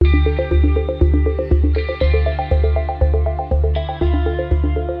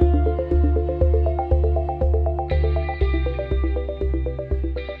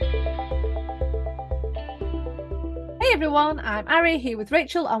everyone. I'm Ari here with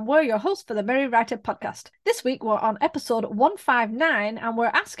Rachel, and we're your hosts for the Merry Writer podcast. This week we're on episode 159, and we're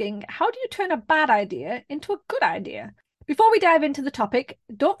asking, how do you turn a bad idea into a good idea? Before we dive into the topic,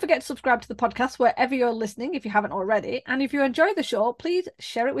 don't forget to subscribe to the podcast wherever you're listening if you haven't already. And if you enjoy the show, please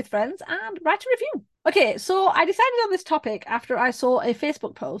share it with friends and write a review. Okay, so I decided on this topic after I saw a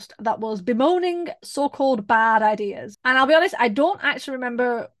Facebook post that was bemoaning so-called bad ideas. And I'll be honest, I don't actually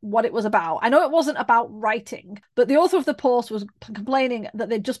remember what it was about. I know it wasn't about writing, but the author of the post was complaining that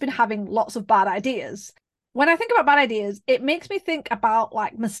they'd just been having lots of bad ideas. When I think about bad ideas, it makes me think about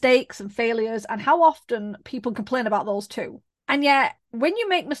like mistakes and failures and how often people complain about those too. And yet, when you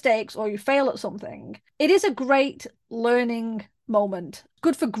make mistakes or you fail at something, it is a great learning moment,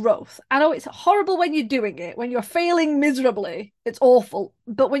 good for growth. I know it's horrible when you're doing it, when you're failing miserably, it's awful.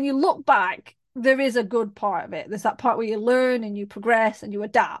 But when you look back, there is a good part of it. There's that part where you learn and you progress and you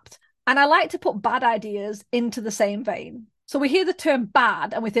adapt. And I like to put bad ideas into the same vein. So we hear the term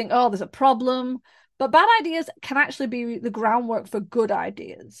bad and we think, oh, there's a problem. But bad ideas can actually be the groundwork for good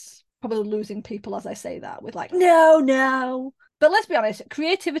ideas. Probably losing people as I say that with like, no. But let's be honest,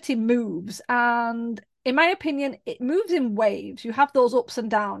 creativity moves. And in my opinion, it moves in waves. You have those ups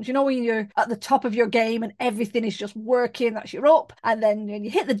and downs. You know, when you're at the top of your game and everything is just working, that's your up. And then you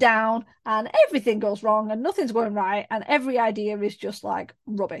hit the down and everything goes wrong and nothing's going right. And every idea is just like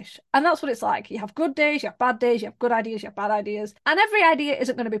rubbish. And that's what it's like. You have good days, you have bad days, you have good ideas, you have bad ideas. And every idea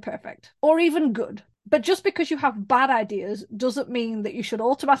isn't going to be perfect or even good. But just because you have bad ideas doesn't mean that you should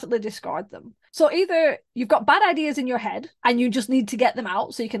automatically discard them. So either you've got bad ideas in your head and you just need to get them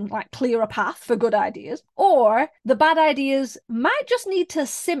out so you can like clear a path for good ideas, or the bad ideas might just need to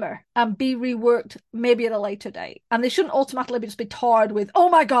simmer and be reworked maybe at a later date. And they shouldn't automatically just be tarred with, oh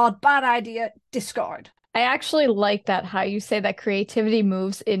my God, bad idea, discard. I actually like that, how you say that creativity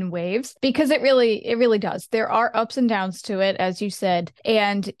moves in waves, because it really does. There are ups and downs to it, as you said,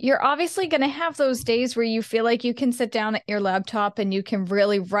 and you're obviously going to have those days where you feel like you can sit down at your laptop and you can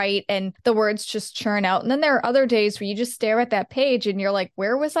really write and the words just churn out. And then there are other days where you just stare at that page and you're like,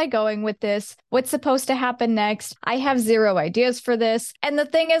 where was I going with this? What's supposed to happen next? I have zero ideas for this. And the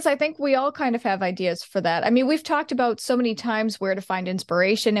thing is, I think we all kind of have ideas for that. I mean, we've talked about so many times where to find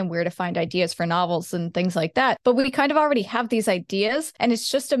inspiration and where to find ideas for novels and things like that. But we kind of already have these ideas, and it's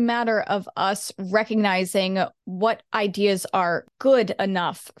just a matter of us recognizing what ideas are good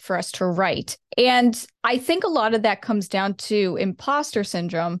enough for us to write. And I think a lot of that comes down to imposter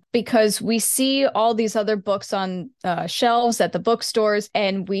syndrome, because we see all these other books on shelves at the bookstores,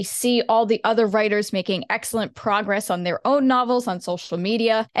 and we see all the other writers making excellent progress on their own novels on social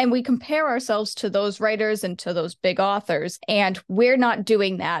media. And we compare ourselves to those writers and to those big authors. And we're not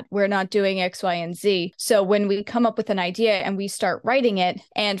doing that. We're not doing X, Y, and Z. So when we come up with an idea and we start writing it,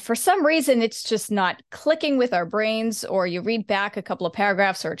 and for some reason it's just not clicking with our brains, or you read back a couple of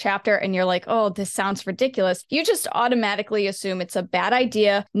paragraphs or a chapter and you're like, oh, this sounds ridiculous, you just automatically assume it's a bad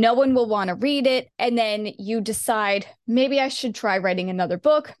idea. No one will want to read it. And then you decide, maybe I should try writing another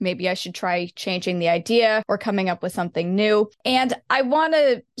book. Maybe I should try changing the idea or coming up with something new. And I want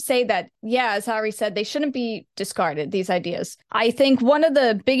to say that, yeah, as Ari said, they shouldn't be discarded, these ideas. I think one of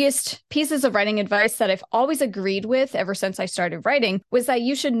the biggest pieces of writing advice that I've always agreed with ever since I started writing was that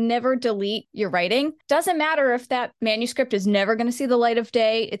you should never delete your writing. Doesn't matter if that manuscript is never going to see the light of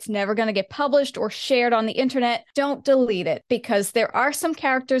day, it's never going to get published or shared on the internet. Don't delete it, because there are some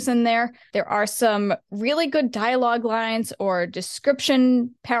characters in there. There are some really good dialogue lines or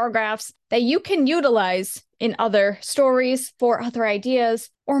description paragraphs that you can utilize in other stories for other ideas.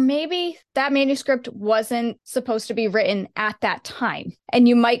 Or maybe that manuscript wasn't supposed to be written at that time, and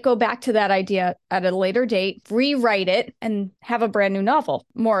you might go back to that idea at a later date, rewrite it, and have a brand new novel,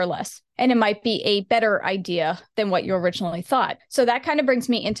 more or less. And it might be a better idea than what you originally thought. So that kind of brings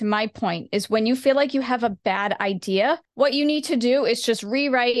me into my point, is when you feel like you have a bad idea, what you need to do is just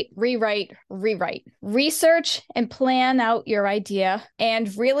rewrite. Research and plan out your idea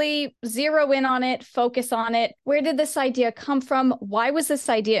and really zero in on it, focus on it. Where did this idea come from? Why was this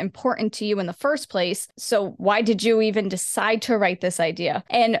idea important to you in the first place? So why did you even decide to write this idea?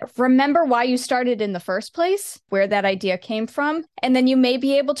 And remember why you started in the first place, where that idea came from. And then you may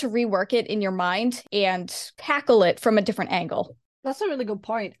be able to rework it in your mind and tackle it from a different angle. That's a really good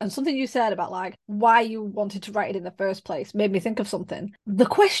point. And something you said about like why you wanted to write it in the first place made me think of something. The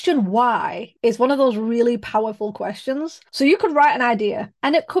question why is one of those really powerful questions. So you could write an idea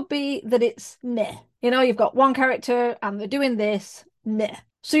and it could be that it's meh. You know, you've got one character and they're doing this, meh.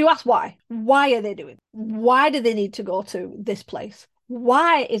 So you ask why. Why are they doing? Why do they need to go to this place?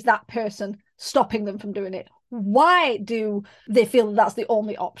 Why is that person stopping them from doing it? Why do they feel that that's the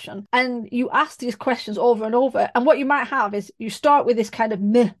only option? And you ask these questions over and over. And what you might have is you start with this kind of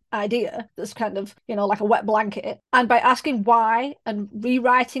meh idea that's kind of, like a wet blanket. And by asking why and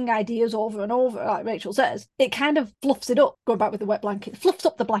rewriting ideas over and over, like Rachel says, it kind of fluffs it up. Going back with the wet blanket, fluffs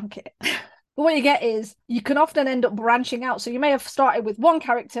up the blanket. But what you get is you can often end up branching out. So you may have started with one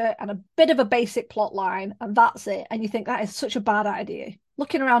character and a bit of a basic plot line, and that's it. And you think that is such a bad idea.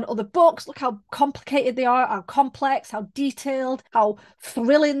 Looking around other books, look how complicated they are, how complex, how detailed, how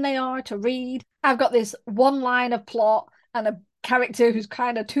thrilling they are to read. I've got this one line of plot and a character who's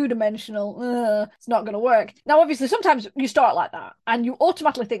kind of two-dimensional. It's not going to work. Now, obviously, sometimes you start like that and you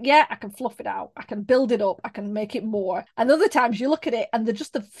automatically think, yeah, I can fluff it out. I can build it up. I can make it more. And other times you look at it and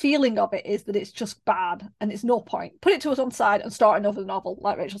the feeling of it is that it's just bad and it's no point. Put it to one side and start another novel,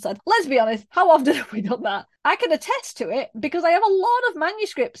 like Rachel said. Let's be honest, how often have we done that? I can attest to it because I have a lot of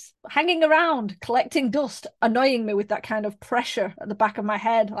manuscripts hanging around, collecting dust, annoying me with that kind of pressure at the back of my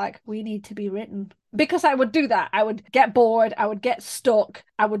head, like, we need to be written. Because I would do that, I would get bored, I would get stuck,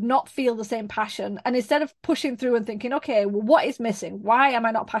 I would not feel the same passion. And instead of pushing through and thinking, okay, well, what is missing? Why am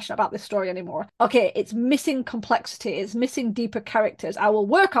I not passionate about this story anymore? Okay, it's missing complexity, it's missing deeper characters. I will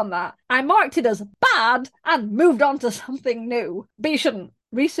work on that. I marked it as bad and moved on to something new. But you shouldn't.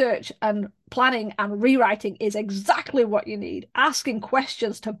 Research and planning and rewriting is exactly what you need. Asking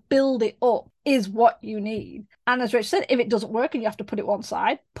questions to build it up is what you need. And as Rich said, if it doesn't work and you have to put it one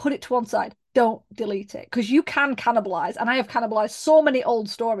side, put it to one side. Don't delete it, because you can cannibalize. And I have cannibalized so many old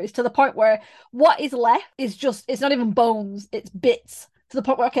stories to the point where what is left is just, it's not even bones, it's bits. To the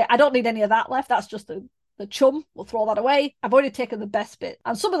point where, okay, I don't need any of that left. That's just the chum. We'll throw that away. I've already taken the best bit.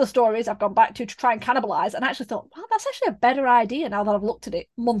 And some of the stories I've gone back to try and cannibalize and actually thought, wow, that's actually a better idea now that I've looked at it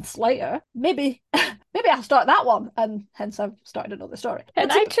months later. Maybe I'll start that one. And hence I've started another story.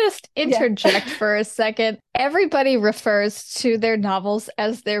 And I just interject for a second. Everybody refers to their novels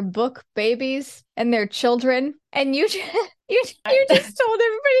as their book babies and their children. And you just told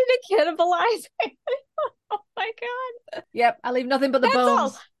everybody to cannibalize. Oh my God. Yep, I leave nothing but the bones.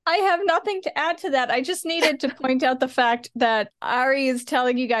 All. I have nothing to add to that. I just needed to point out the fact that Ari is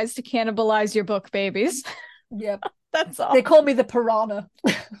telling you guys to cannibalize your book babies. Yep. That's all. They call me the piranha.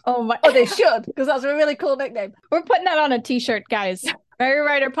 Oh my. Oh, they should, because that's a really cool nickname. We're putting that on a t-shirt, guys. Merry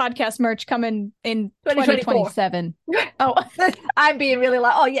Writer podcast merch coming in 2027. Oh, I'm being really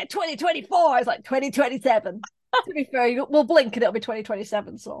like, oh yeah, 2024 is like 2027. To be fair, we'll blink and it'll be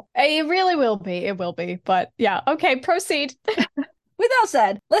 2027. So it really will be. It will be. But yeah, okay, proceed. With that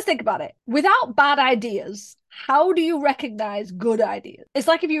said, let's think about it. Without bad ideas, how do you recognize good ideas? It's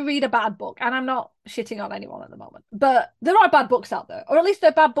like if you read a bad book, and I'm not shitting on anyone at the moment, but there are bad books out there, or at least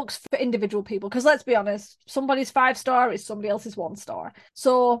they're bad books for individual people, because let's be honest, somebody's 5-star is somebody else's 1-star.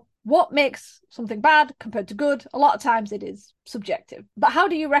 So what makes something bad compared to good? A lot of times it is subjective. But how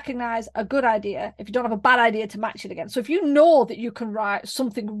do you recognize a good idea if you don't have a bad idea to match it against? So if you know that you can write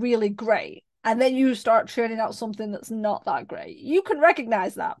something really great, and then you start churning out something that's not that great, you can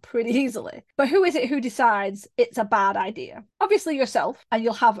recognize that pretty easily. But who is it who decides it's a bad idea? Obviously yourself, and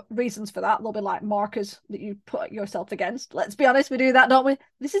you'll have reasons for that. There'll be like markers that you put yourself against. Let's be honest, we do that, don't we?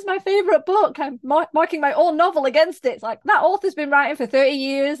 This is my favorite book. I'm marking my own novel against it. It's like, that author's been writing for 30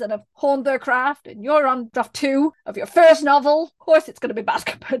 years and have honed their craft, and you're on draft 2 of your first novel. Of course it's going to be bad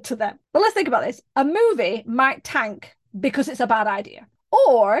compared to them. But let's think about this. A movie might tank because it's a bad idea.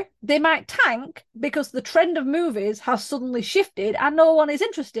 Or they might tank because the trend of movies has suddenly shifted and no one is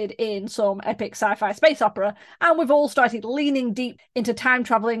interested in some epic sci-fi space opera, and we've all started leaning deep into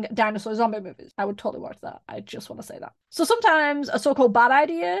time-traveling dinosaur zombie movies. I would totally watch that. I just want to say that. So sometimes a so-called bad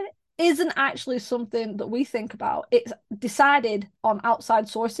idea isn't actually something that we think about. It's decided on outside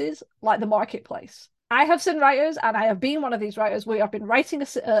sources like the marketplace. I have seen writers, and I have been one of these writers, where I've been writing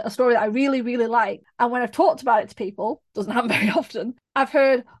a story that I really, really like. And when I've talked about it to people, doesn't happen very often, I've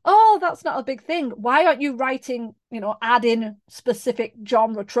heard, oh, that's not a big thing. Why aren't you writing, add in specific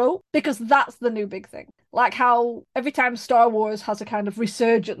genre trope? Because that's the new big thing. Like how every time Star Wars has a kind of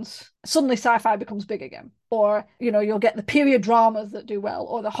resurgence, suddenly sci-fi becomes big again. Or, you'll get the period dramas that do well,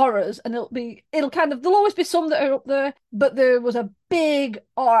 or the horrors, and there'll always be some that are up there, but there was a big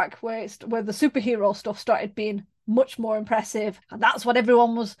arc where the superhero stuff started being much more impressive, and that's what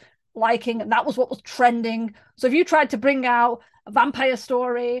everyone was liking, and that was what was trending. So if you tried to bring out a vampire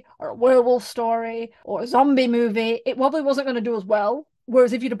story or a werewolf story or a zombie movie, it probably wasn't going to do as well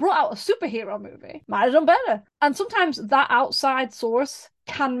Whereas if you'd have brought out a superhero movie, might have done better. And sometimes that outside source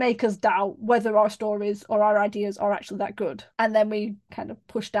can make us doubt whether our stories or our ideas are actually that good. And then we kind of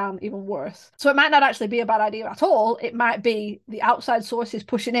push down even worse. So it might not actually be a bad idea at all. It might be the outside sources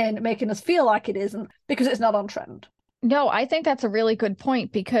pushing in, making us feel like it isn't because it's not on trend. No, I think that's a really good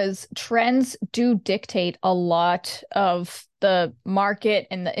point because trends do dictate a lot of the market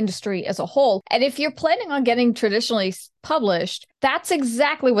and the industry as a whole. And if you're planning on getting traditionally published, that's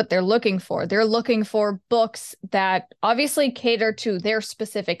exactly what they're looking for. They're looking for books that obviously cater to their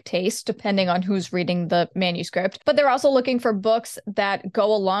specific taste, depending on who's reading the manuscript. But they're also looking for books that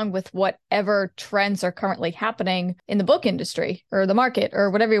go along with whatever trends are currently happening in the book industry or the market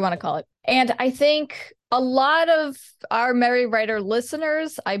or whatever you want to call it. And I think a lot of our Merry Writer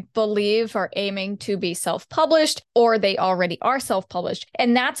listeners, I believe, are aiming to be self-published or they already are self-published.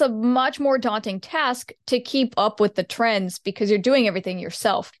 And that's a much more daunting task to keep up with the trends because you're doing everything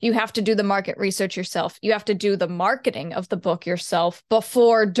yourself. You have to do the market research yourself. You have to do the marketing of the book yourself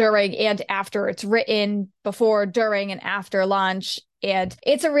before, during, and after it's written, before, during, and after launch. And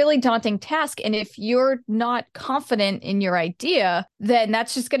it's a really daunting task. And if you're not confident in your idea, then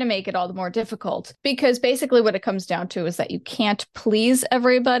that's just going to make it all the more difficult. Because basically what it comes down to is that you can't please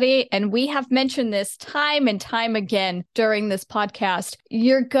everybody. And we have mentioned this time and time again during this podcast.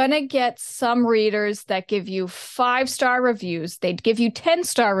 You're going to get some readers that give you 5-star reviews. They'd give you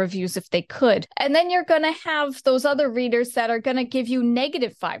 10-star reviews if they could. And then you're going to have those other readers that are going to give you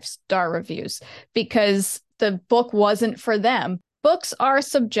negative 5-star reviews because the book wasn't for them. Books are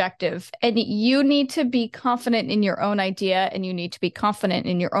subjective, and you need to be confident in your own idea, and you need to be confident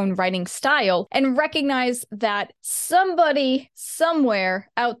in your own writing style, and recognize that somebody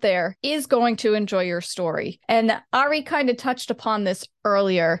somewhere out there is going to enjoy your story. And Ari kind of touched upon this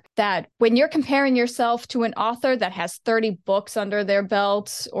earlier, that when you're comparing yourself to an author that has 30 books under their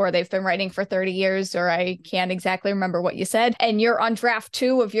belt, or they've been writing for 30 years, or I can't exactly remember what you said, and you're on draft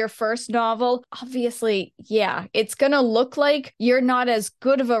 2 of your first novel, obviously, yeah, it's going to look like you're not as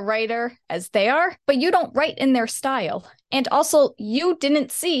good of a writer as they are, but you don't write in their style. And also, you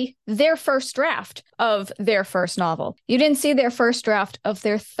didn't see their first draft of their first novel. You didn't see their first draft of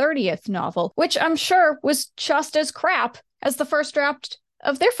their 30th novel, which I'm sure was just as crap as the first draft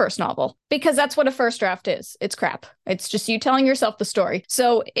of their first novel, because that's what a first draft is. It's crap. It's just you telling yourself the story.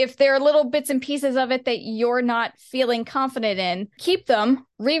 So if there are little bits and pieces of it that you're not feeling confident in, keep them,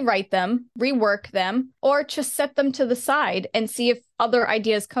 rewrite them, rework them, or just set them to the side and see if other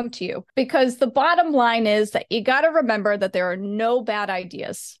ideas come to you. Because the bottom line is that you got to remember that there are no bad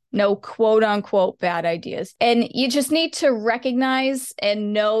ideas, no quote unquote bad ideas. And you just need to recognize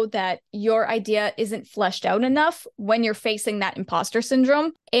and know that your idea isn't fleshed out enough when you're facing that imposter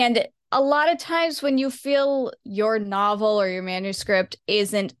syndrome. And a lot of times when you feel your novel or your manuscript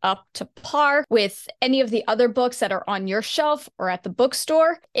isn't up to par with any of the other books that are on your shelf or at the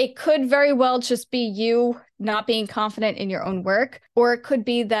bookstore, it could very well just be you not being confident in your own work. Or it could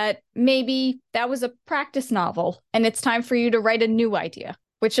be that maybe that was a practice novel and it's time for you to write a new idea,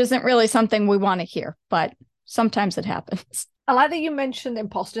 which isn't really something we want to hear, but sometimes it happens. I like that you mentioned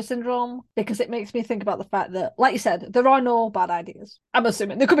imposter syndrome because it makes me think about the fact that, like you said, there are no bad ideas. I'm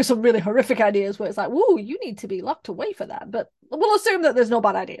assuming there could be some really horrific ideas where it's like, whoa, you need to be locked away for that. But we'll assume that there's no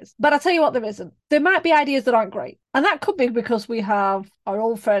bad ideas. But I'll tell you what, there isn't. There might be ideas that aren't great. And that could be because we have our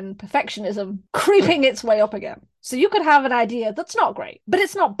old friend perfectionism creeping its way up again. So you could have an idea that's not great, but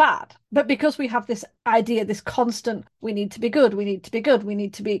it's not bad. But because we have this idea, this constant, we need to be good, we need to be good, we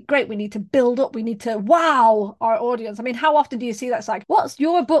need to be great, we need to build up, we need to wow our audience. I mean, how often do you see that? It's like, what's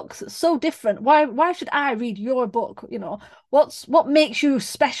your book that's so different? Why should I read your book? You know, what makes you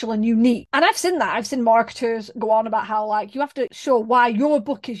special and unique? And I've seen that. I've seen marketers go on about how, like, you have to show why your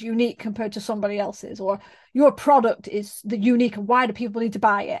book is unique compared to somebody else's, or your product is the unique and why do people need to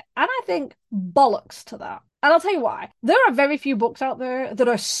buy it? And I think bollocks to that. And I'll tell you why. There are very few books out there that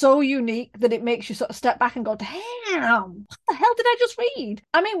are so unique that it makes you sort of step back and go, damn, what the hell did I just read?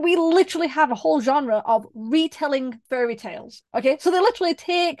 I mean, we literally have a whole genre of retelling fairy tales. Okay, so they literally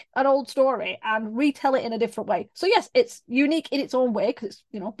take an old story and retell it in a different way. So yes, it's unique in its own way because it's,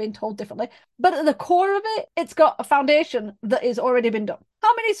 you know, been told differently. But at the core of it, it's got a foundation that has already been done.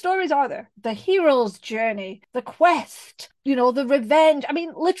 How many stories are there? The hero's journey, the quest, you know, the revenge. I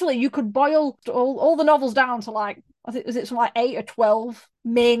mean, literally, you could boil all the novels down to, like, I think, is it something like 8 or 12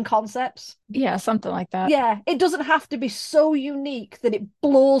 main concepts. Yeah, something like that. Yeah, it doesn't have to be so unique that it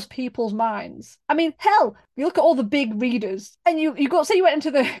blows people's minds. I mean, hell, you look at all the big readers, and you go say you went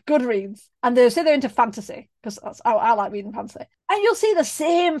into the Goodreads, and they say they're into fantasy because that's I like reading fantasy, and you'll see the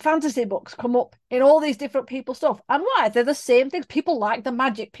same fantasy books come up in all these different people's stuff. And why? They're the same things. People like the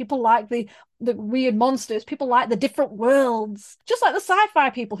magic. People like the weird monsters. People like the different worlds. Just like the sci-fi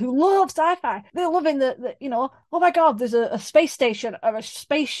people who love sci-fi. They're loving the oh my God, there's a space station or a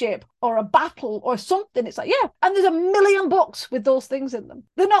spaceship or a battle or something. It's like, yeah, and there's a million books with those things in them.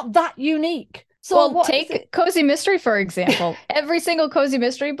 They're not that unique. So well, what is take it? Cozy Mystery, for example. Every single Cozy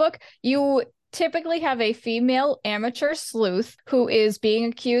Mystery book, you typically have a female amateur sleuth who is being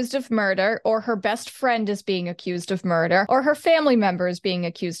accused of murder, or her best friend is being accused of murder, or her family member is being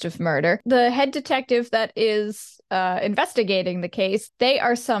accused of murder. The head detective that is investigating the case, they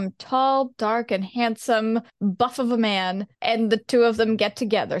are some tall, dark, and handsome buff of a man, and the two of them get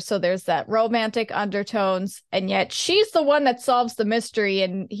together. So there's that romantic undertones, and yet she's the one that solves the mystery,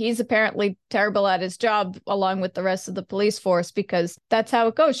 and he's apparently terrible at his job along with the rest of the police force, because that's how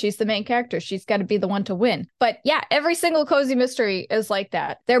it goes. She's the main character. She's got to be the one to win. But yeah, every single Cozy Mystery is like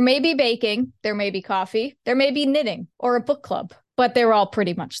that. There may be baking, there may be coffee, there may be knitting or a book club, but they're all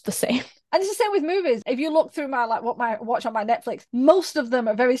pretty much the same. And it's the same with movies. If you look through my what my watch on my Netflix, most of them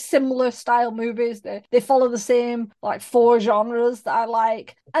are very similar style movies. They follow the same like 4 genres that I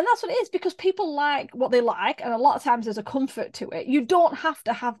like. And that's what it is, because people like what they like, and a lot of times there's a comfort to it. You don't have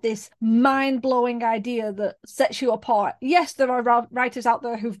to have this mind-blowing idea that sets you apart. Yes, there are writers out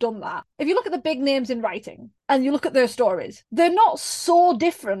there who've done that. If you look at the big names in writing and you look at their stories, they're not so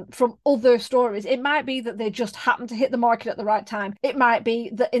different from other stories. It might be that they just happen to hit the market at the right time. It might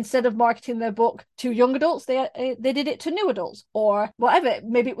be that instead of marketing their book to young adults, they did it to new adults, or whatever.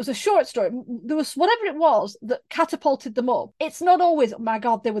 Maybe it was a short story. There was whatever it was that catapulted them up. It's not always, oh my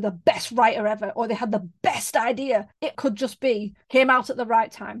God, they were the best writer ever, or they had the best idea. It could just be came out at the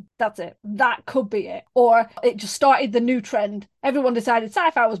right time. That's it. That could be it. Or it just started the new trend. Everyone decided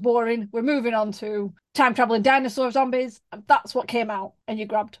sci-fi was boring. We're moving on to time traveling dinosaur zombies. And that's what came out and you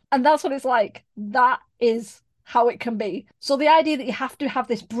grabbed. And that's what it's like. That is how it can be. So the idea that you have to have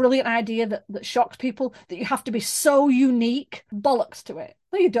this brilliant idea that shocks people, that you have to be so unique, bollocks to it.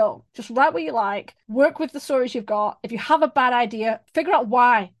 No, you don't. Just write what you like, work with the stories you've got. If you have a bad idea, figure out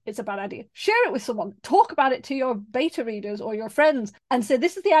why it's a bad idea. Share it with someone. Talk about it to your beta readers or your friends and say,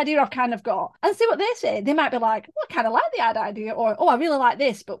 this is the idea I've kind of got. And see what they say. They might be like, well, I kind of like the idea, or, oh, I really like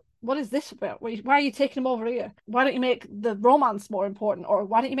this, but what is this about? Why are you taking them over here? Why don't you make the romance more important? Or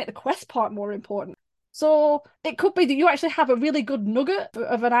why don't you make the quest part more important? So it could be that you actually have a really good nugget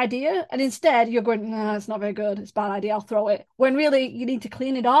of an idea, and instead you're going, nah, it's not very good. It's a bad idea. I'll throw it. When really you need to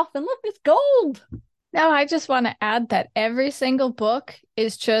clean it off, and look, it's gold. Now, I just want to add that every single book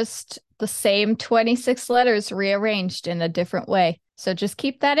is just the same 26 letters rearranged in a different way. So just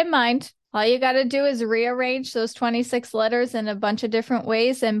keep that in mind. All you got to do is rearrange those 26 letters in a bunch of different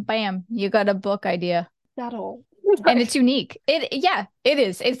ways, and bam, you got a book idea. That all. And it's unique. It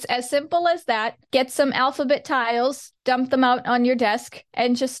is. It's as simple as that. Get some alphabet tiles, dump them out on your desk,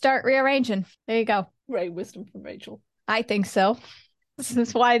 and just start rearranging. There you go. Great wisdom from Rachel. I think so. This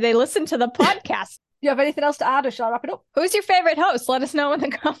is why they listen to the podcast. Do you have anything else to add, or shall I wrap it up? Who's your favorite host? Let us know in the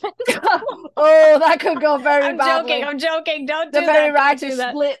comments. Oh, that could go very badly. I'm joking. Don't do that. The very writer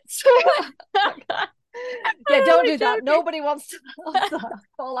splits. Yeah, don't do that. Nobody wants to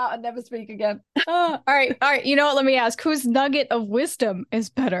fall out and never speak again. All right. You know what? Let me ask. Whose nugget of wisdom is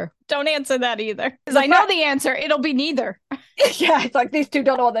better? Don't answer that either, because I know the answer. It'll be neither. Yeah, it's like these two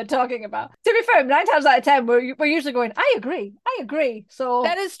don't know what they're talking about. To be fair, 9 times out of 10, we're usually going, I agree. So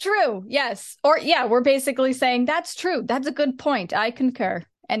that is true. Yes. Or yeah, we're basically saying that's true. That's a good point. I concur.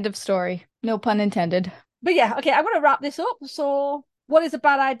 End of story. No pun intended. But yeah, okay, I'm going to wrap this up. So what is a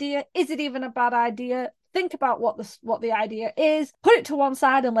bad idea? Is it even a bad idea? Think about what the idea is. Put it to one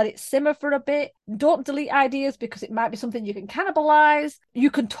side and let it simmer for a bit. Don't delete ideas, because it might be something you can cannibalize. You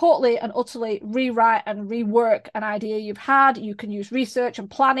can totally and utterly rewrite and rework an idea you've had. You can use research and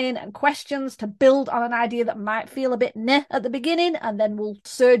planning and questions to build on an idea that might feel a bit meh at the beginning, and then will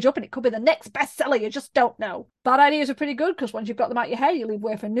surge up and it could be the next bestseller. You just don't know. Bad ideas are pretty good, because once you've got them out your head, you leave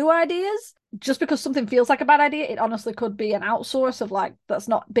way for new ideas. Just because something feels like a bad idea, it honestly could be an outsource of like that's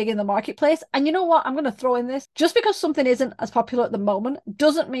not big in the marketplace. And you know what? I'm going to throw in this. Just because something isn't as popular at the moment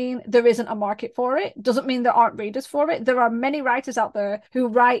doesn't mean there isn't a market for it. Doesn't mean there aren't readers for it. There are many writers out there who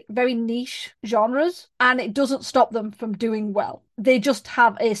write very niche genres, and it doesn't stop them from doing well. They just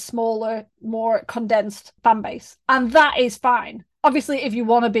have a smaller, more condensed fan base, and that is fine. Obviously, if you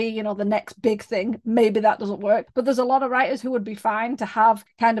want to be, the next big thing, maybe that doesn't work. But there's a lot of writers who would be fine to have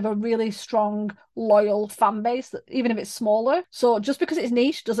kind of a really strong, loyal fan base, that, even if it's smaller. So just because it's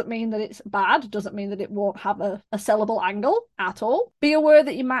niche doesn't mean that it's bad, doesn't mean that it won't have a sellable angle at all. Be aware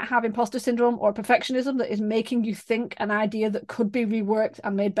that you might have imposter syndrome or perfectionism that is making you think an idea that could be reworked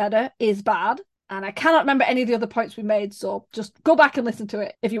and made better is bad. And I cannot remember any of the other points we made, so just go back and listen to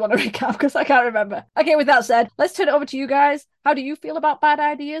it if you want to recap, because I can't remember. Okay, with that said, let's turn it over to you guys. How do you feel about bad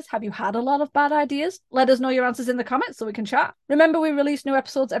ideas? Have you had a lot of bad ideas? Let us know your answers in the comments so we can chat. Remember, we release new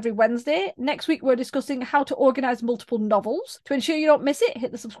episodes every Wednesday. Next week, we're discussing how to organise multiple novels. To ensure you don't miss it,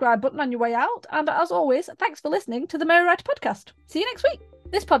 hit the subscribe button on your way out. And as always, thanks for listening to the Mary Writer Podcast. See you next week.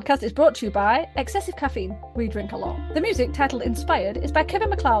 This podcast is brought to you by Excessive Caffeine, We Drink a Lot. The music, titled Inspired, is by Kevin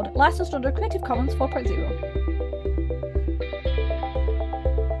MacLeod, licensed under Creative Commons 4.0.